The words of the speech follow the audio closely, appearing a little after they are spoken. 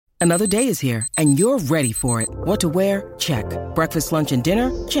Another day is here, and you're ready for it. What to wear? Check. Breakfast, lunch, and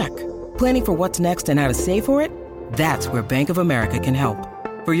dinner? Check. Planning for what's next and how to save for it? That's where Bank of America can help.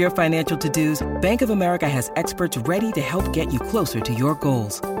 For your financial to-dos, Bank of America has experts ready to help get you closer to your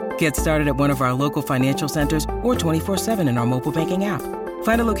goals. Get started at one of our local financial centers or 24/7 in our mobile banking app.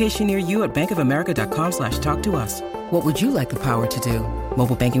 Find a location near you at bankofamerica.com/talktous. What would you like the power to do?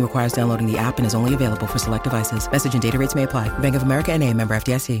 Mobile banking requires downloading the app and is only available for select devices. Message and data rates may apply. Bank of America N.A., member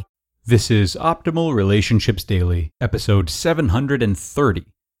FDIC. This is Optimal Relationships Daily, episode 730,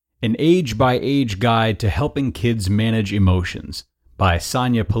 An Age-by-Age Guide to Helping Kids Manage Emotions, by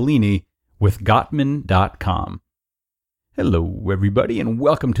Sanya Pelini with Gottman.com. Hello, everybody, and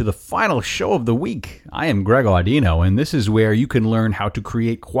welcome to the final show of the week. I am Greg Audino, and this is where you can learn how to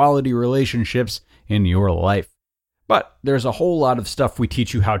create quality relationships in your life. But there's a whole lot of stuff we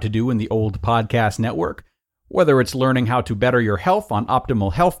teach you how to do in the old podcast network, whether it's learning how to better your health on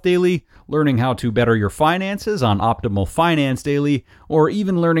Optimal Health Daily, learning how to better your finances on Optimal Finance Daily, or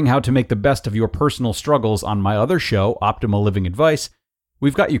even learning how to make the best of your personal struggles on my other show, Optimal Living Advice.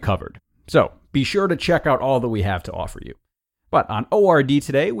 We've got you covered. So be sure to check out all that we have to offer you. But on ORD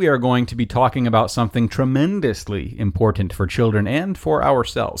today, we are going to be talking about something tremendously important for children and for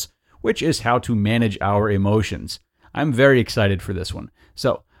ourselves, which is how to manage our emotions. I'm very excited for this one.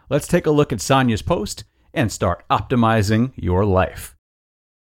 So let's take a look at Sanya's post and start optimizing your life.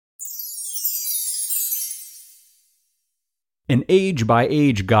 An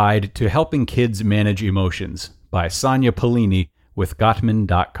Age-by-Age Guide to Helping Kids Manage Emotions, by Sanya Pelini with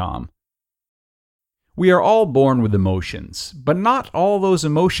Gottman.com. We are all born with emotions, but not all those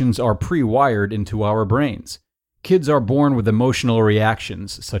emotions are pre-wired into our brains. Kids are born with emotional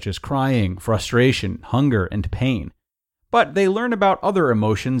reactions such as crying, frustration, hunger, and pain. But they learn about other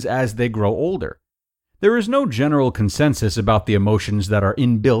emotions as they grow older. There is no general consensus about the emotions that are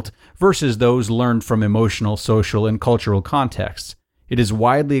inbuilt versus those learned from emotional, social, and cultural contexts. It is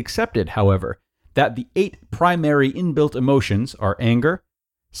widely accepted, however, that the 8 primary inbuilt emotions are anger,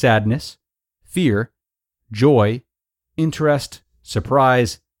 sadness, fear, joy, interest,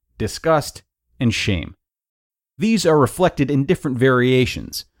 surprise, disgust, and shame. These are reflected in different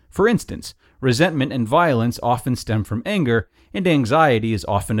variations. For instance, resentment and violence often stem from anger, and anxiety is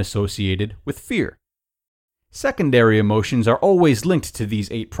often associated with fear. Secondary emotions are always linked to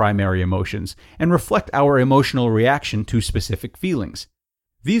these 8 primary emotions and reflect our emotional reaction to specific feelings.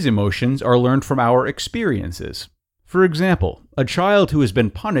 These emotions are learned from our experiences. For example, a child who has been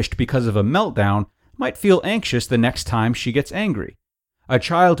punished because of a meltdown might feel anxious the next time she gets angry. A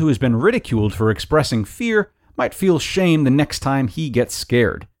child who has been ridiculed for expressing fear might feel shame the next time he gets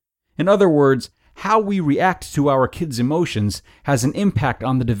scared. In other words, how we react to our kids' emotions has an impact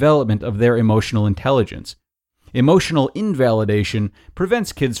on the development of their emotional intelligence. Emotional invalidation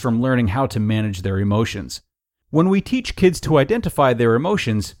prevents kids from learning how to manage their emotions. When we teach kids to identify their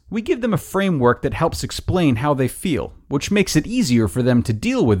emotions, we give them a framework that helps explain how they feel, which makes it easier for them to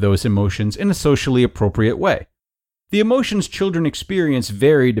deal with those emotions in a socially appropriate way. The emotions children experience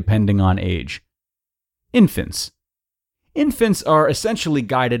vary depending on age. Infants. Infants are essentially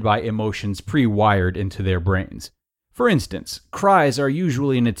guided by emotions pre-wired into their brains. For instance, cries are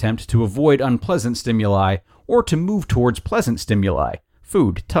usually an attempt to avoid unpleasant stimuli or to move towards pleasant stimuli,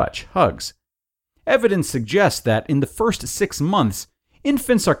 food, touch, hugs. Evidence suggests that in the first 6 months,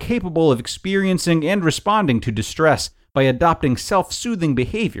 infants are capable of experiencing and responding to distress by adopting self-soothing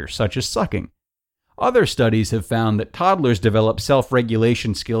behavior such as sucking. Other studies have found that toddlers develop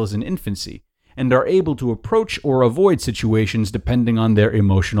self-regulation skills in infancy and are able to approach or avoid situations depending on their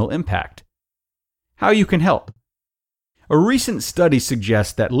emotional impact. How you can help. A recent study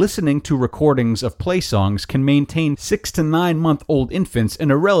suggests that listening to recordings of play songs can maintain 6 to 9-month-old infants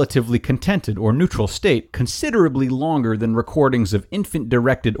in a relatively contented or neutral state considerably longer than recordings of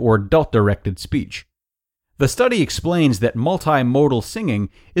infant-directed or adult-directed speech. The study explains that multimodal singing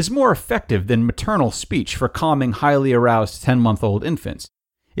is more effective than maternal speech for calming highly aroused 10-month-old infants.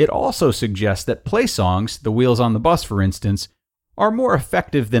 It also suggests that play songs, The Wheels on the Bus for instance, are more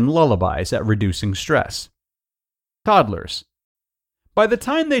effective than lullabies at reducing stress. Toddlers. By the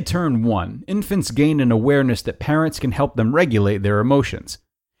time they turn 1, infants gain an awareness that parents can help them regulate their emotions.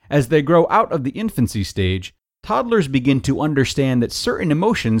 As they grow out of the infancy stage, toddlers begin to understand that certain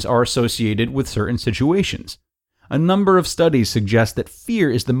emotions are associated with certain situations. A number of studies suggest that fear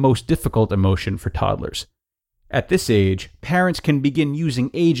is the most difficult emotion for toddlers. At this age, parents can begin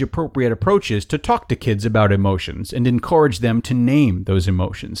using age-appropriate approaches to talk to kids about emotions and encourage them to name those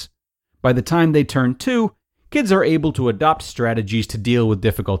emotions. By the time they turn 2, kids are able to adopt strategies to deal with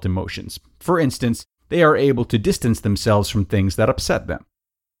difficult emotions. For instance, they are able to distance themselves from things that upset them.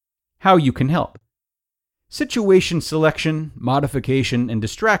 How you can help. Situation selection, modification, and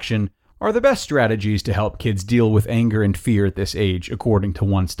distraction are the best strategies to help kids deal with anger and fear at this age, according to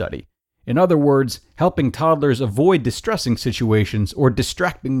one study. In other words, helping toddlers avoid distressing situations or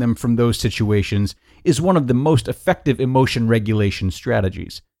distracting them from those situations is one of the most effective emotion regulation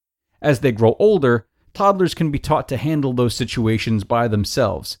strategies. As they grow older, toddlers can be taught to handle those situations by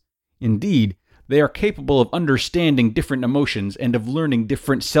themselves. Indeed, they are capable of understanding different emotions and of learning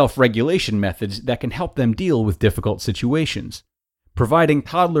different self-regulation methods that can help them deal with difficult situations. Providing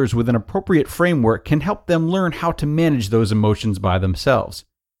toddlers with an appropriate framework can help them learn how to manage those emotions by themselves.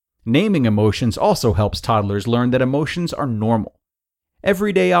 Naming emotions also helps toddlers learn that emotions are normal.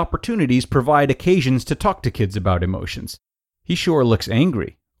 Everyday opportunities provide occasions to talk to kids about emotions. He sure looks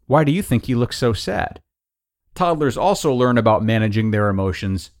angry. Why do you think he looks so sad? Toddlers also learn about managing their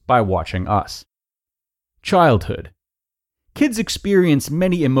emotions by watching us. Childhood. Kids experience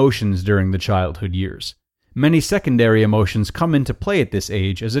many emotions during the childhood years. Many secondary emotions come into play at this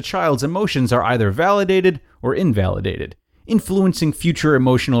age as a child's emotions are either validated or invalidated, influencing future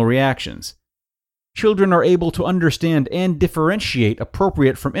emotional reactions. Children are able to understand and differentiate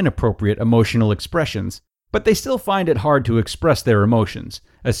appropriate from inappropriate emotional expressions, but they still find it hard to express their emotions,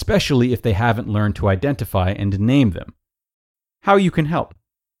 especially if they haven't learned to identify and name them. How you can help.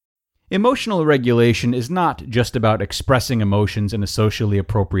 Emotional regulation is not just about expressing emotions in a socially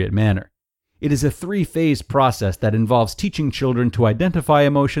appropriate manner. It is a three-phase process that involves teaching children to identify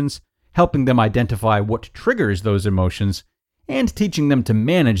emotions, helping them identify what triggers those emotions, and teaching them to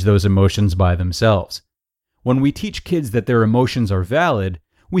manage those emotions by themselves. When we teach kids that their emotions are valid,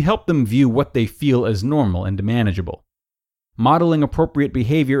 we help them view what they feel as normal and manageable. Modeling appropriate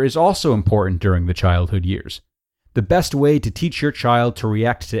behavior is also important during the childhood years. The best way to teach your child to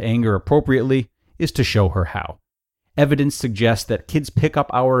react to anger appropriately is to show her how. Evidence suggests that kids pick up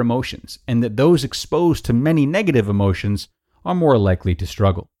our emotions, and that those exposed to many negative emotions are more likely to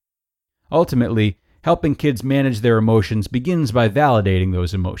struggle. Ultimately, helping kids manage their emotions begins by validating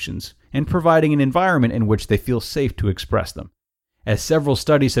those emotions and providing an environment in which they feel safe to express them. As several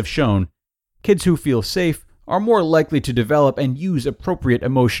studies have shown, kids who feel safe are more likely to develop and use appropriate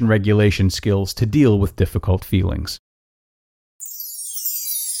emotion regulation skills to deal with difficult feelings.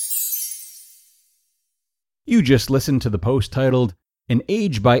 You just listened to the post titled, An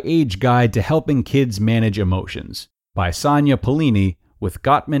Age-by-Age Guide to Helping Kids Manage Emotions by Sanya Pelini with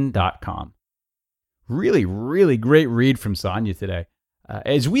Gottman.com. Really great read from Sanya today.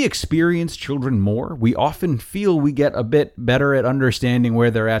 As we experience children more, we often feel we get a bit better at understanding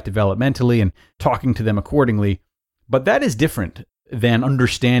where they're at developmentally and talking to them accordingly, but that is different than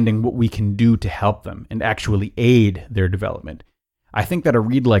understanding what we can do to help them and actually aid their development. I think that a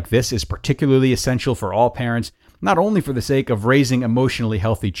read like this is particularly essential for all parents, not only for the sake of raising emotionally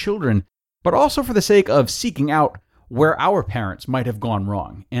healthy children, but also for the sake of seeking out where our parents might have gone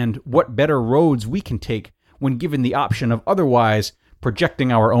wrong and what better roads we can take when given the option of otherwise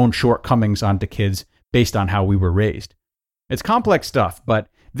projecting our own shortcomings onto kids based on how we were raised. It's complex stuff, but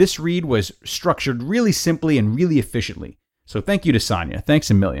this read was structured really simply and really efficiently. So thank you to Sanya. Thanks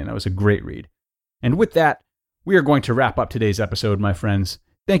a million. That was a great read. And with that, we are going to wrap up today's episode, my friends.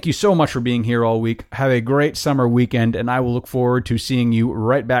 Thank you so much for being here all week. Have a great summer weekend, and I will look forward to seeing you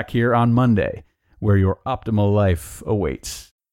right back here on Monday, where your optimal life awaits.